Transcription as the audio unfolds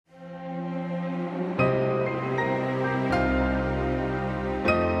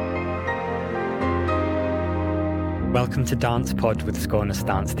Welcome to Dance Pod with Skånes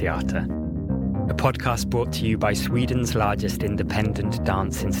Dansteater, a podcast brought to you by Sweden's largest independent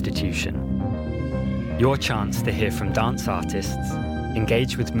dance institution. Your chance to hear from dance artists,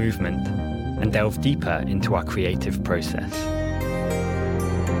 engage with movement, and delve deeper into our creative process.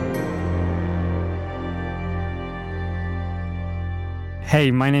 Hey,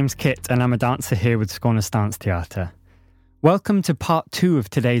 my name's Kit, and I'm a dancer here with Skånes Dansteater. Welcome to part 2 of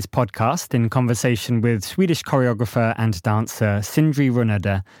today's podcast in conversation with Swedish choreographer and dancer Sindri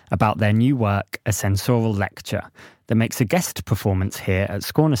Rønnede about their new work, A Sensorial Lecture, that makes a guest performance here at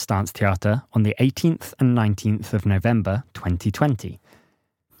Skånes Dansteater on the 18th and 19th of November 2020.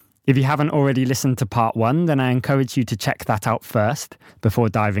 If you haven't already listened to part 1, then I encourage you to check that out first before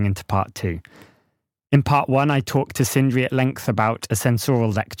diving into part 2. In part 1, I talked to Sindri at length about A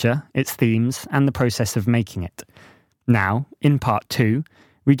Sensorial Lecture, its themes, and the process of making it. Now, in part 2,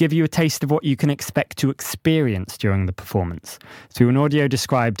 we give you a taste of what you can expect to experience during the performance through an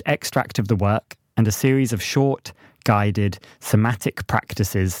audio-described extract of the work and a series of short, guided, somatic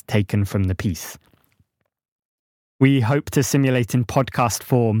practices taken from the piece. We hope to simulate in podcast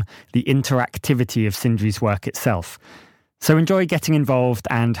form the interactivity of Sindri's work itself. So enjoy getting involved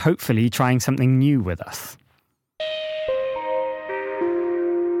and hopefully trying something new with us.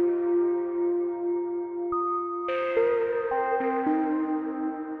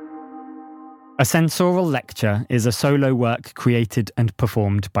 A Sensorial Lecture is a solo work created and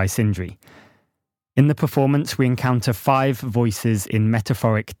performed by Sindri. In the performance, we encounter 5 voices in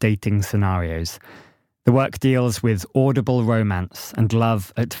metaphoric dating scenarios. The work deals with audible romance and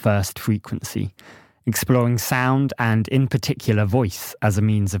love at first frequency, exploring sound and, in particular, voice as a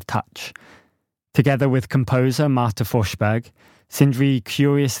means of touch. Together with composer Marta Forsberg, Sindri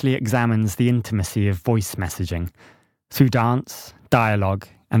curiously examines the intimacy of voice messaging. Through dance, dialogue,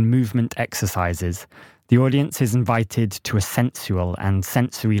 and movement exercises, the audience is invited to a sensual and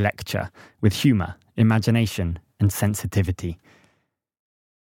sensory lecture with humour, imagination, and sensitivity.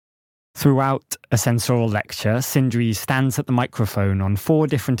 Throughout A Sensorial Lecture, Sindri stands at the microphone on 4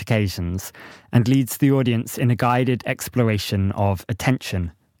 different occasions and leads the audience in a guided exploration of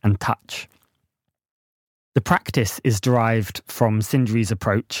attention and touch. The practice is derived from Sindri's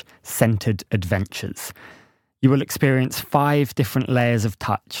approach, Centered Adventures. You will experience 5 different layers of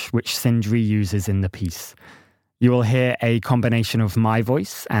touch which Sindri uses in the piece. You will hear a combination of my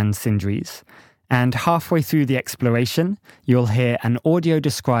voice and Sindri's, and halfway through the exploration, you'll hear an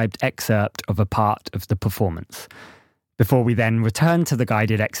audio-described excerpt of a part of the performance, before we then return to the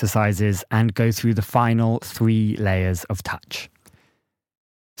guided exercises and go through the final 3 layers of touch.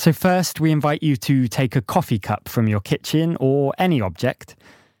 So first, we invite you to take a coffee cup from your kitchen or any object.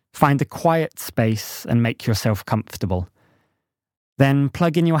 Find a quiet space and make yourself comfortable. Then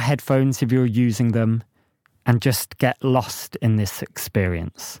plug in your headphones if you're using them and just get lost in this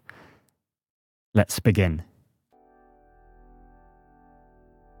experience. Let's begin.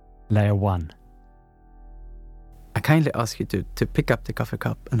 Layer 1. I kindly ask you to pick up the coffee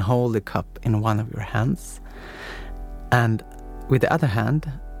cup and hold the cup in one of your hands. And with the other hand,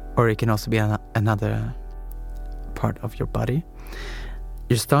 or it can also be another part of your body,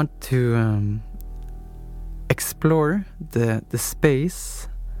 you start to explore the space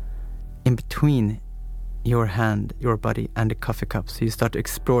in between your hand, your body, and the coffee cup. So you start to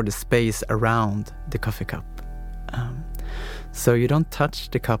explore the space around the coffee cup. So you don't touch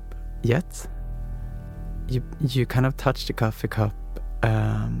the cup yet. You kind of touch the coffee cup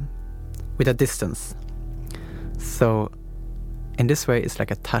with a distance. So in this way, it's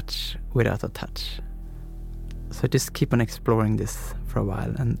like a touch without a touch. So just keep on exploring this for a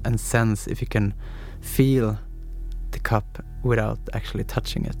while and sense if you can feel the cup without actually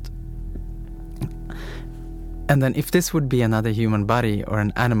touching it. And then if this would be another human body or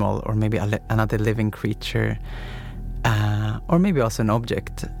an animal or maybe another living creature or maybe also an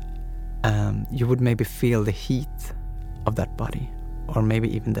object, you would maybe feel the heat of that body or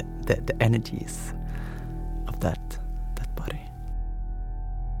maybe even the energies of that body.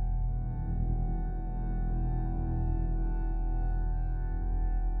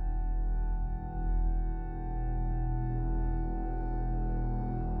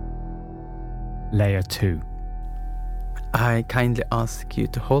 Layer 2. I kindly ask you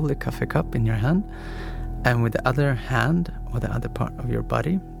to hold the coffee cup in your hand, and with the other hand or the other part of your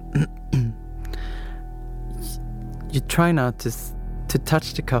body, you try now to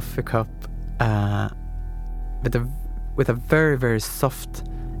touch the coffee cup with a very, very soft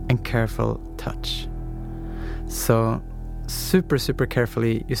and careful touch. So super, super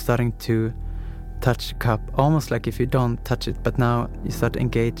carefully, you're starting to touch the cup, almost like if you don't touch it, but now you start to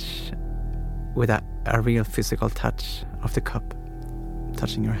engage with a real physical touch of the cup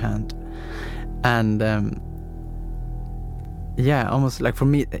touching your hand. And almost like for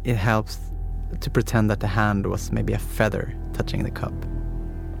me, it helps to pretend that the hand was maybe a feather touching the cup.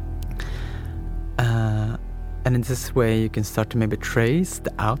 And in this way, you can start to maybe trace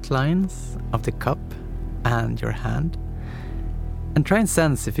the outlines of the cup and your hand, and try and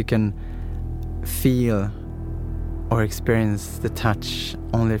sense if you can feel or experience the touch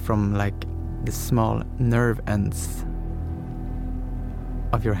only from like the small nerve ends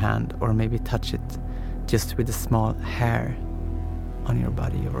of your hand, or maybe touch it just with a small hair on your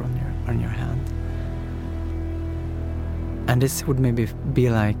body or on your hand. And this would maybe be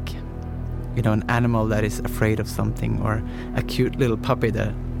like, an animal that is afraid of something, or a cute little puppy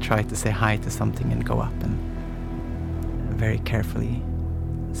that tried to say hi to something and go up and very carefully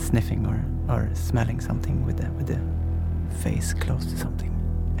sniffing or smelling something with the face close to something.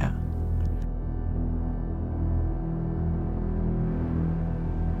 Yeah.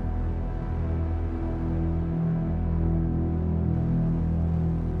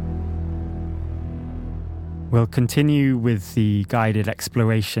 We'll continue with the guided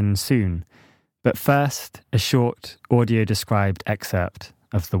exploration soon, but first, a short audio-described excerpt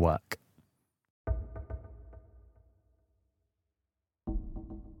of the work.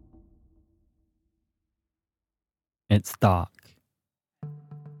 It's dark.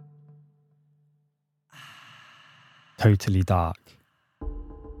 Totally dark.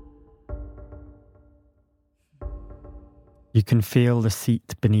 You can feel the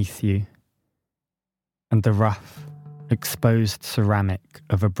seat beneath you and the rough, exposed ceramic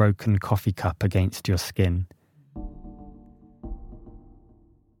of a broken coffee cup against your skin.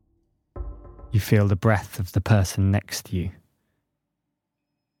 You feel the breath of the person next to you.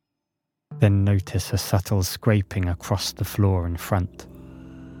 Then notice a subtle scraping across the floor in front.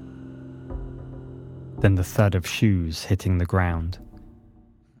 Then the thud of shoes hitting the ground.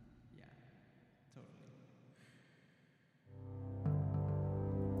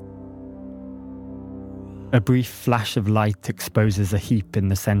 A brief flash of light exposes a heap in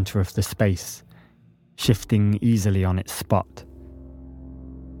the center of the space, shifting easily on its spot.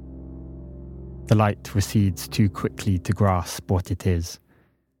 The light recedes too quickly to grasp what it is.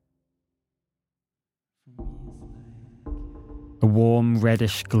 A warm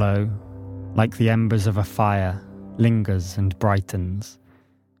reddish glow, like the embers of a fire, lingers and brightens,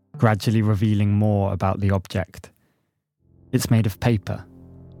 gradually revealing more about the object. It's made of paper,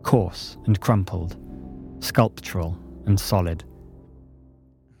 coarse and crumpled, sculptural and solid.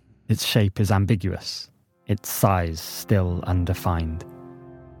 Its shape is ambiguous, its size still undefined.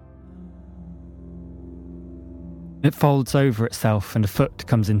 It folds over itself and a foot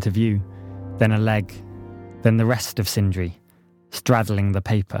comes into view, then a leg, then the rest of Sindri, straddling the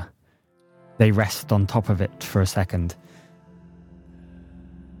paper. They rest on top of it for a second.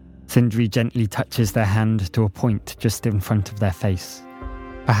 Sindri gently touches their hand to a point just in front of their face,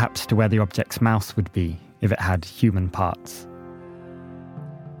 perhaps to where the object's mouth would be if it had human parts.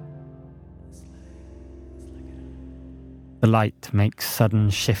 The light makes sudden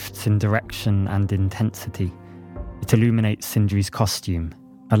shifts in direction and intensity. It illuminates Sindri's costume,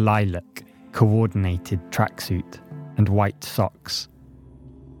 a lilac, coordinated tracksuit, and white socks.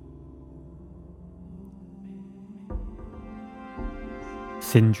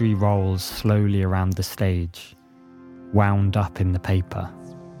 Sindri rolls slowly around the stage, wound up in the paper.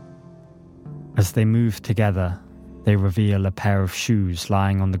 As they move together, they reveal a pair of shoes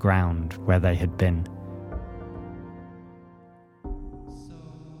lying on the ground where they had been.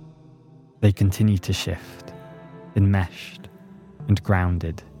 They continue to shift, enmeshed and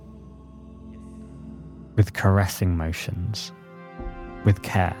grounded, with caressing motions, with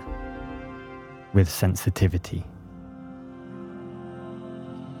care, with sensitivity.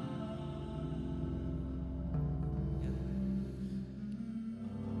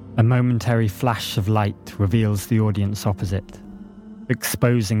 A momentary flash of light reveals the audience opposite,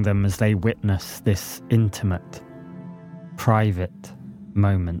 exposing them as they witness this intimate, private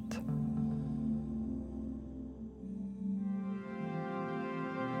moment.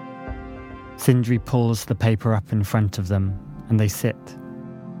 Sindri pulls the paper up in front of them, and they sit,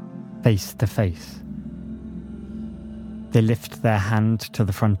 face to face. They lift their hand to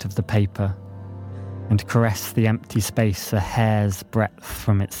the front of the paper and caress the empty space a hair's breadth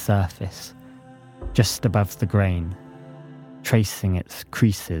from its surface, just above the grain, tracing its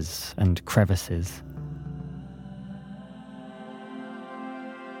creases and crevices.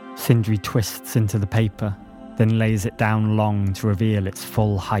 Sindri twists into the paper, then lays it down long to reveal its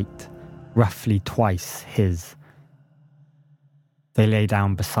full height, roughly twice his. They lay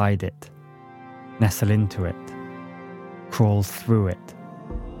down beside it, nestle into it, crawl through it,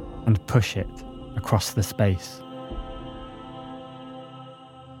 and push it across the space.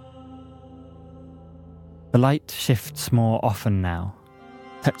 The light shifts more often now,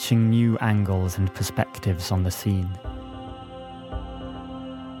 touching new angles and perspectives on the scene.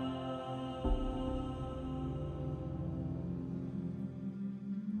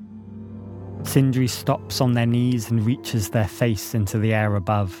 Sindri stops on their knees and reaches their face into the air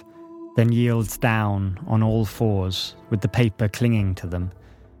above, then yields down on all fours with the paper clinging to them.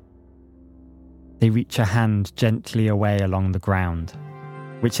 They reach a hand gently away along the ground,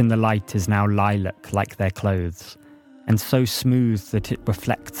 which in the light is now lilac like their clothes, and so smooth that it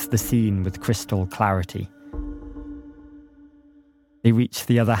reflects the scene with crystal clarity. They reach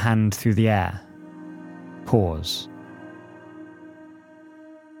the other hand through the air, pause,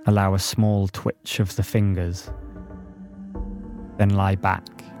 allow a small twitch of the fingers, then lie back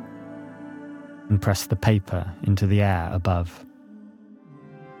and press the paper into the air above.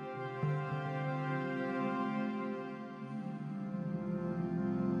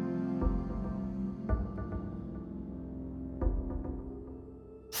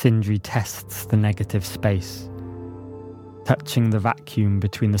 Sindri tests the negative space, touching the vacuum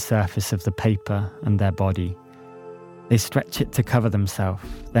between the surface of the paper and their body. They stretch it to cover themselves,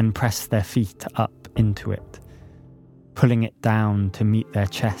 then press their feet up into it, pulling it down to meet their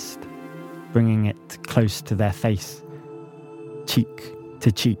chest, bringing it close to their face, cheek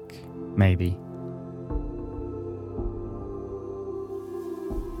to cheek, maybe.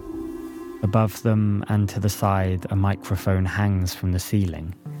 Above them and to the side, a microphone hangs from the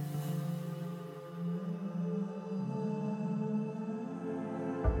ceiling.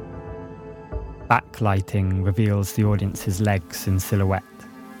 Backlighting reveals the audience's legs in silhouette,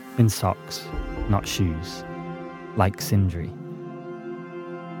 in socks, not shoes, like Sindri.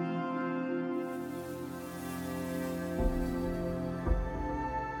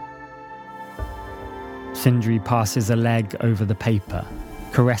 Sindri passes a leg over the paper,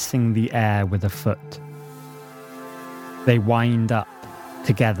 caressing the air with a foot. They wind up,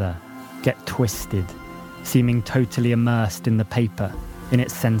 together, get twisted, seeming totally immersed in the paper, in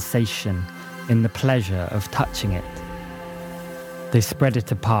its sensation, in the pleasure of touching it. They spread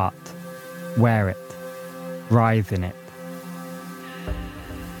it apart, wear it, writhe in it.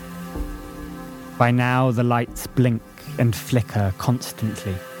 By now the lights blink and flicker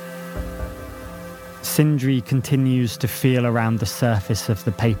constantly. Sindri continues to feel around the surface of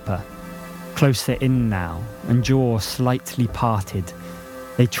the paper, closer in now, and jaw slightly parted.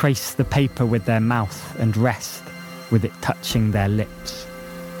 They trace the paper with their mouth and rest, with it touching their lips.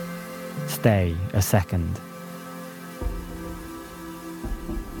 Stay a second.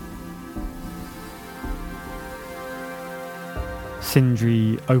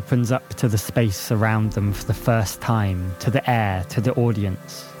 Sindri opens up to the space around them for the first time, to the air, to the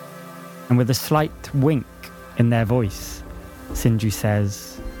audience. And with a slight wink in their voice, Sindri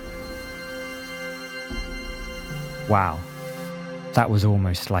says, "Wow, that was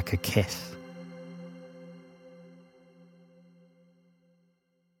almost like a kiss."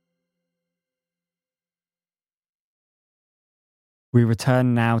 We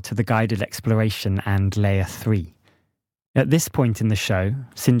return now to the guided exploration and layer 3. At this point in the show,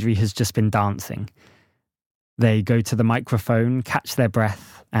 Sindri has just been dancing. They go to the microphone, catch their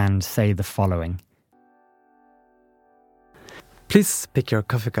breath, and say the following. Please pick your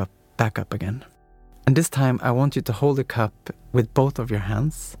coffee cup back up again. And this time I want you to hold the cup with both of your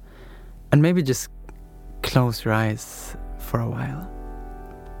hands and maybe just close your eyes for a while.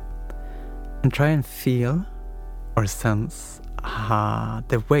 And try and feel or sense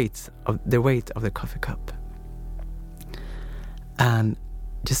the weight of the coffee cup. And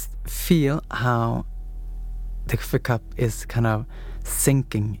just feel how the coffee cup is kind of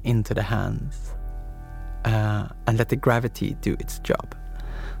sinking into the hands, and let the gravity do its job.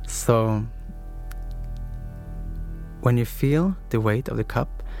 So when you feel the weight of the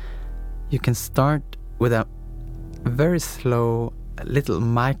cup, you can start with a very slow little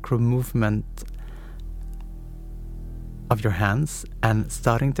micro movement of your hands and you're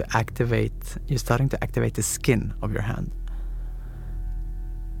starting to activate the skin of your hand.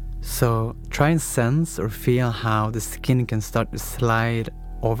 So try and sense or feel how the skin can start to slide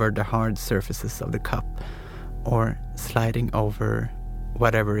over the hard surfaces of the cup, or sliding over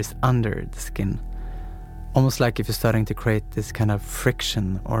whatever is under the skin. Almost like if you're starting to create this kind of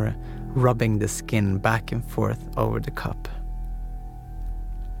friction or rubbing the skin back and forth over the cup.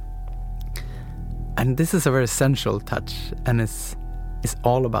 And this is a very sensual touch, and it's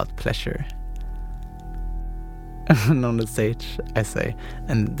all about pleasure. and on the stage, I say.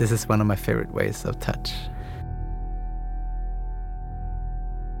 And this is one of my favorite ways of touch.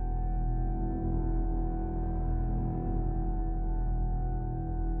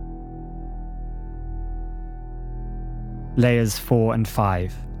 Layers 4 and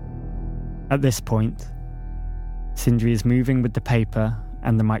 5. At this point, Sindri is moving with the paper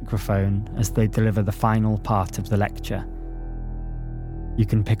and the microphone as they deliver the final part of the lecture. You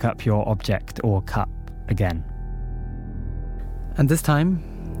can pick up your object or cup again. And this time,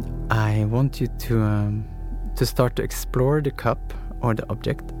 I want you to start to explore the cup or the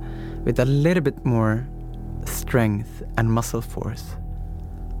object with a little bit more strength and muscle force.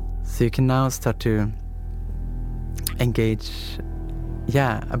 So you can now start to engage,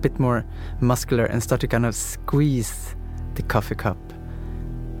 a bit more muscular, and start to kind of squeeze the coffee cup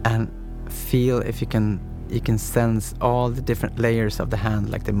and feel if you can sense all the different layers of the hand,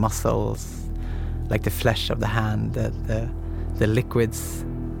 like the muscles, like the flesh of the hand, the liquids,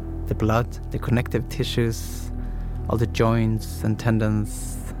 the blood, the connective tissues, all the joints and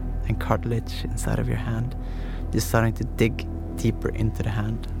tendons and cartilage inside of your hand. You're starting to dig deeper into the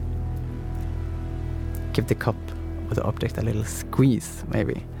hand. Give the cup or the object a little squeeze,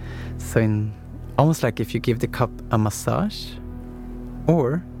 maybe. So almost like if you give the cup a massage,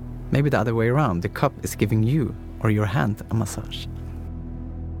 or maybe the other way around, the cup is giving you or your hand a massage.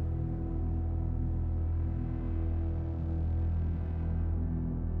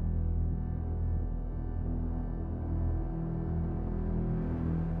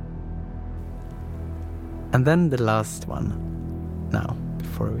 And then the last one, now,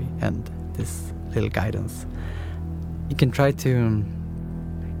 before we end this little guidance, you can try to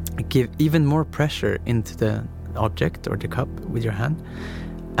give even more pressure into the object or the cup with your hand.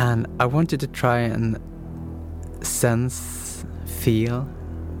 And I want you to try and sense, feel,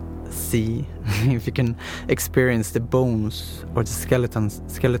 see, if you can experience the bones or the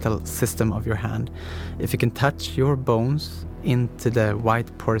skeletal system of your hand. If you can touch your bones into the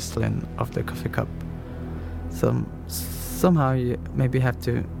white porcelain of the coffee cup. So somehow you maybe have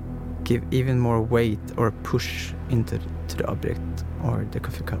to give even more weight or push into the object or the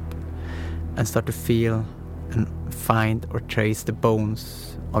coffee cup and start to feel and find or trace the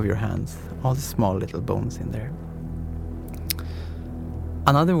bones of your hands, all the small little bones in there.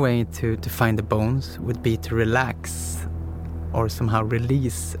 Another way to find the bones would be to relax or somehow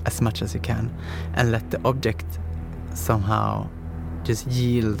release as much as you can and let the object somehow just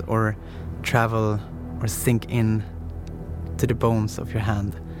yield or travel or sink in to the bones of your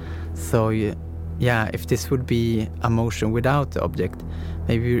hand. So if this would be a motion without the object,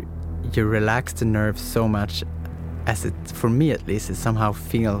 maybe you relax the nerve so much as it, for me at least, it somehow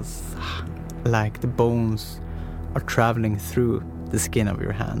feels like the bones are traveling through the skin of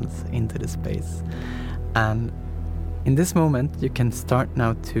your hands into the space. And in this moment, you can start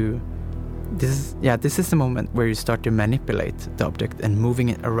now to, this is the moment where you start to manipulate the object and moving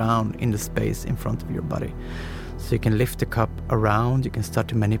it around in the space in front of your body. So you can lift the cup around, you can start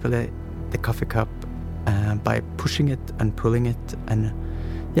to manipulate the coffee cup by pushing it and pulling it, and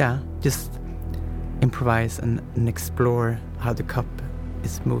just improvise and explore how the cup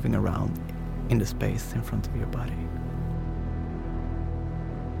is moving around in the space in front of your body.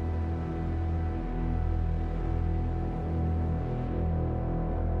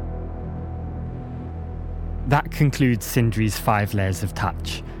 That concludes Sindri's 5 layers of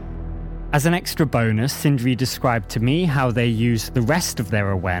touch. As an extra bonus, Sindri described to me how they use the rest of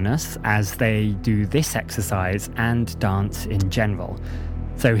their awareness as they do this exercise and dance in general.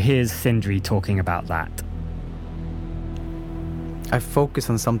 So here's Sindri talking about that. I focus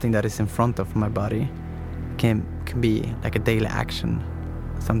on something that is in front of my body. Can be like a daily action,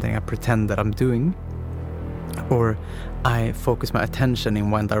 something I pretend that I'm doing. Or I focus my attention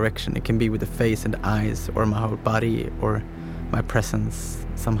in one direction. It can be with the face and the eyes, or my whole body, or my presence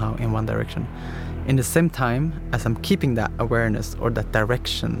somehow in one direction. In the same time as I'm keeping that awareness or that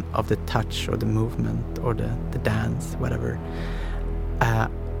direction of the touch or the movement or the dance, whatever,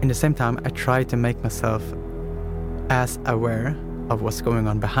 in the same time I try to make myself as aware of what's going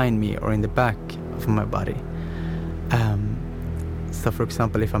on behind me or in the back of my body. So for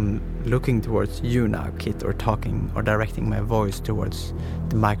example, if I'm looking towards you now, Kit, or talking or directing my voice towards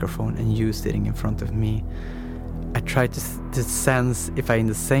the microphone and you sitting in front of me, I try to sense if I in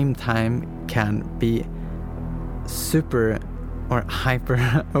the same time can be super or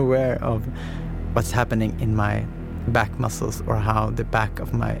hyper aware of what's happening in my back muscles or how the back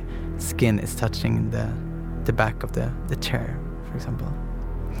of my skin is touching the back of the chair, for example.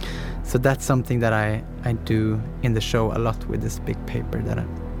 So that's something that I do in the show a lot with this big paper that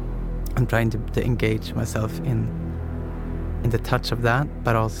I'm trying to engage myself in the touch of that,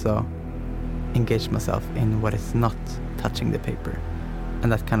 but also engage myself in what is not touching the paper,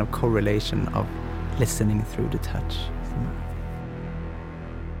 and that kind of correlation of listening through the touch.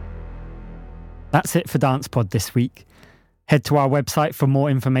 That's it for Dance Pod this week. Head to our website for more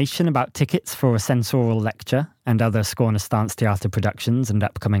information about tickets for a sensorial lecture and other Skånestansteater productions and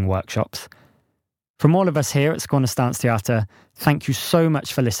upcoming workshops. From all of us here at Skånestansteater, thank you so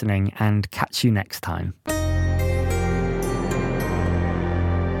much for listening, and catch you next time.